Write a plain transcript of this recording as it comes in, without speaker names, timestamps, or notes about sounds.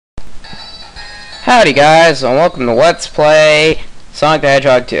Howdy guys, and welcome to Let's Play Sonic the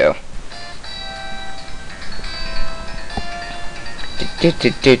Hedgehog 2.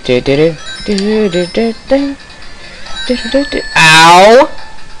 Ow!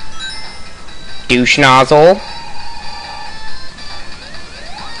 Douche nozzle.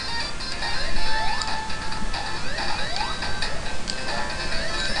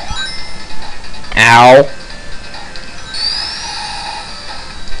 Ow.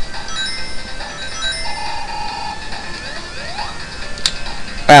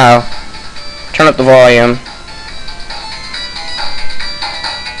 Wow. Turn up the volume.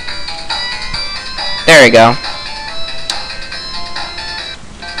 There we go.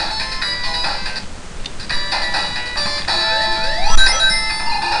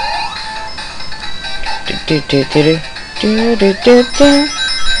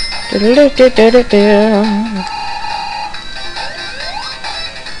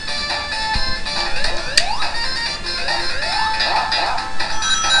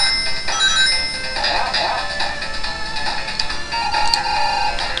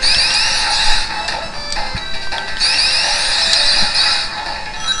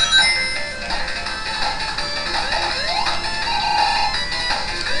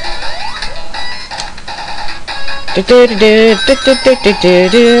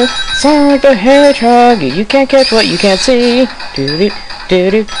 Sonic the Hedgehog, you can't catch what you can't see.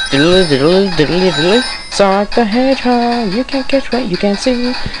 Sonic the Hedgehog, you can't catch what you can't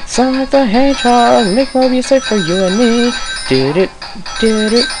see. Sonic the Hedgehog, make more be safe for you and me.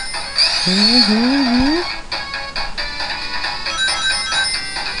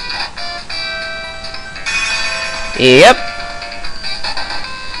 Yep.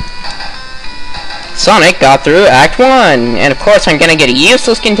 Sonic got through Act 1, and of course I'm gonna get a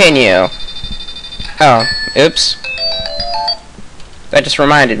useless continue. Oh, oops. That just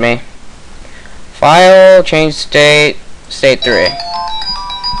reminded me. File, change state, state 3.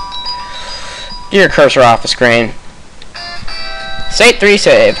 Get your cursor off the screen. State 3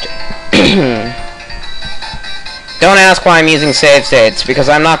 saved. Don't ask why I'm using save states, because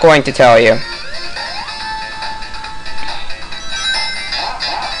I'm not going to tell you.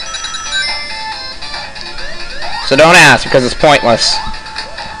 So don't ask, because it's pointless.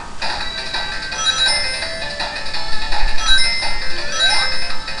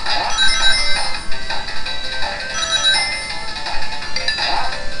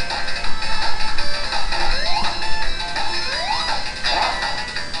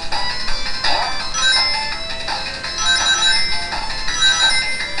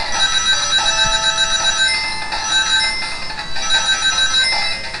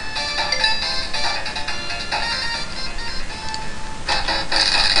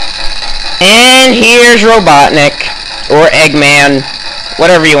 And here's Robotnik, or Eggman,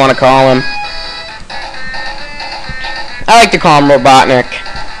 whatever you want to call him. I like to call him Robotnik.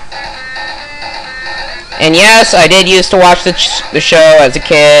 And yes, I did used to watch the show as a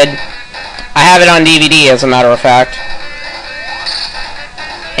kid. I have it on DVD, as a matter of fact.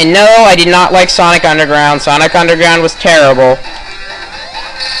 And no, I did not like Sonic Underground. Sonic Underground was terrible.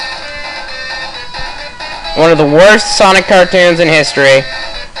 One of the worst Sonic cartoons in history.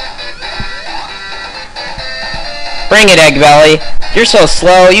 Bring it, Egg Belly. You're so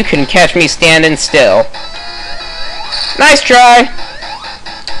slow, you couldn't catch me standing still. Nice try.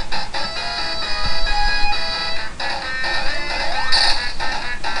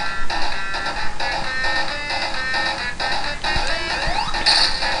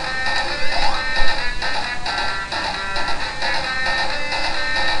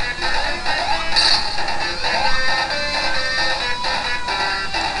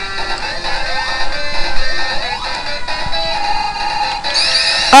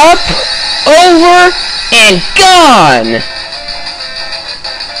 Up, over, and gone!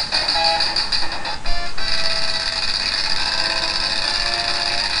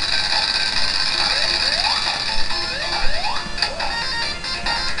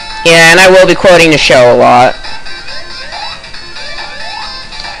 Yeah, and I will be quoting the show a lot.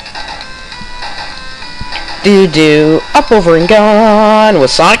 Do-do, up, over, and gone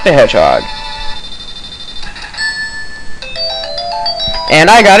with Sonic the Hedgehog. And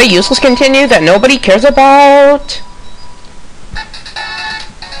I got a useless continue that nobody cares about.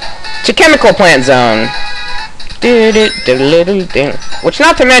 To Chemical Plant Zone. Which,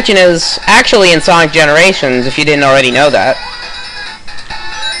 not to mention, is actually in Sonic Generations, if you didn't already know that.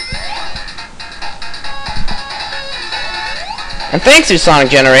 And thanks to Sonic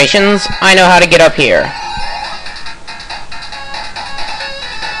Generations, I know how to get up here.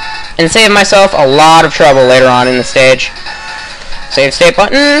 and save myself a lot of trouble later on in the stage. Save state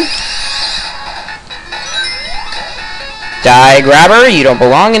button. Die, grabber, you don't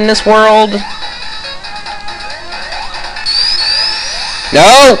belong in this world.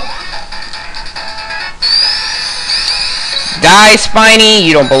 No! Die, Spiny,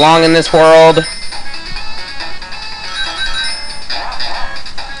 you don't belong in this world.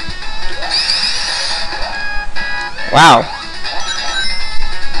 Wow.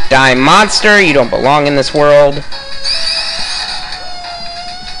 Die, monster, you don't belong in this world.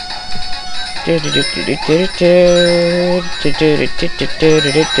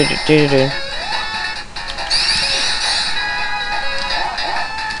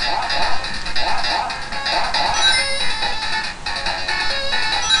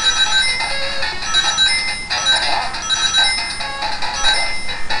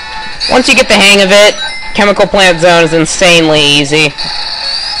 Once you get the hang of it, Chemical Plant Zone is insanely easy.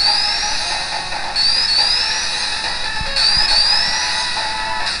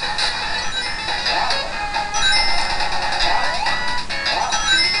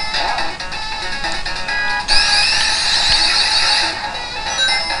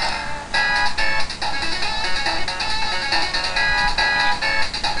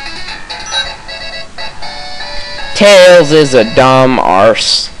 Tails is a dumb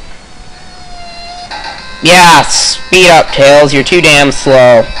arse. Yeah, speed up, Tails. You're too damn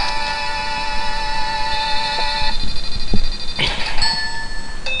slow.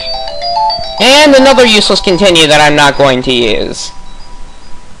 And another useless continue that I'm not going to use.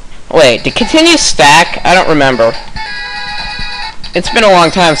 Wait, did continue stack? I don't remember. It's been a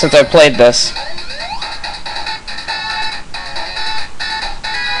long time since I played this.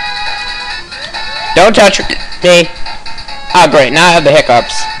 Don't touch me. Oh, great. Now I have the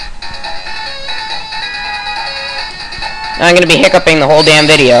hiccups. Now I'm going to be hiccuping the whole damn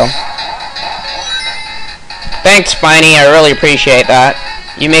video. Thanks, Spiny. I really appreciate that.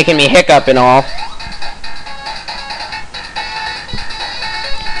 You making me hiccup and all.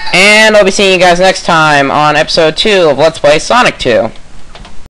 And I'll be seeing you guys next time on episode 2 of Let's Play Sonic 2.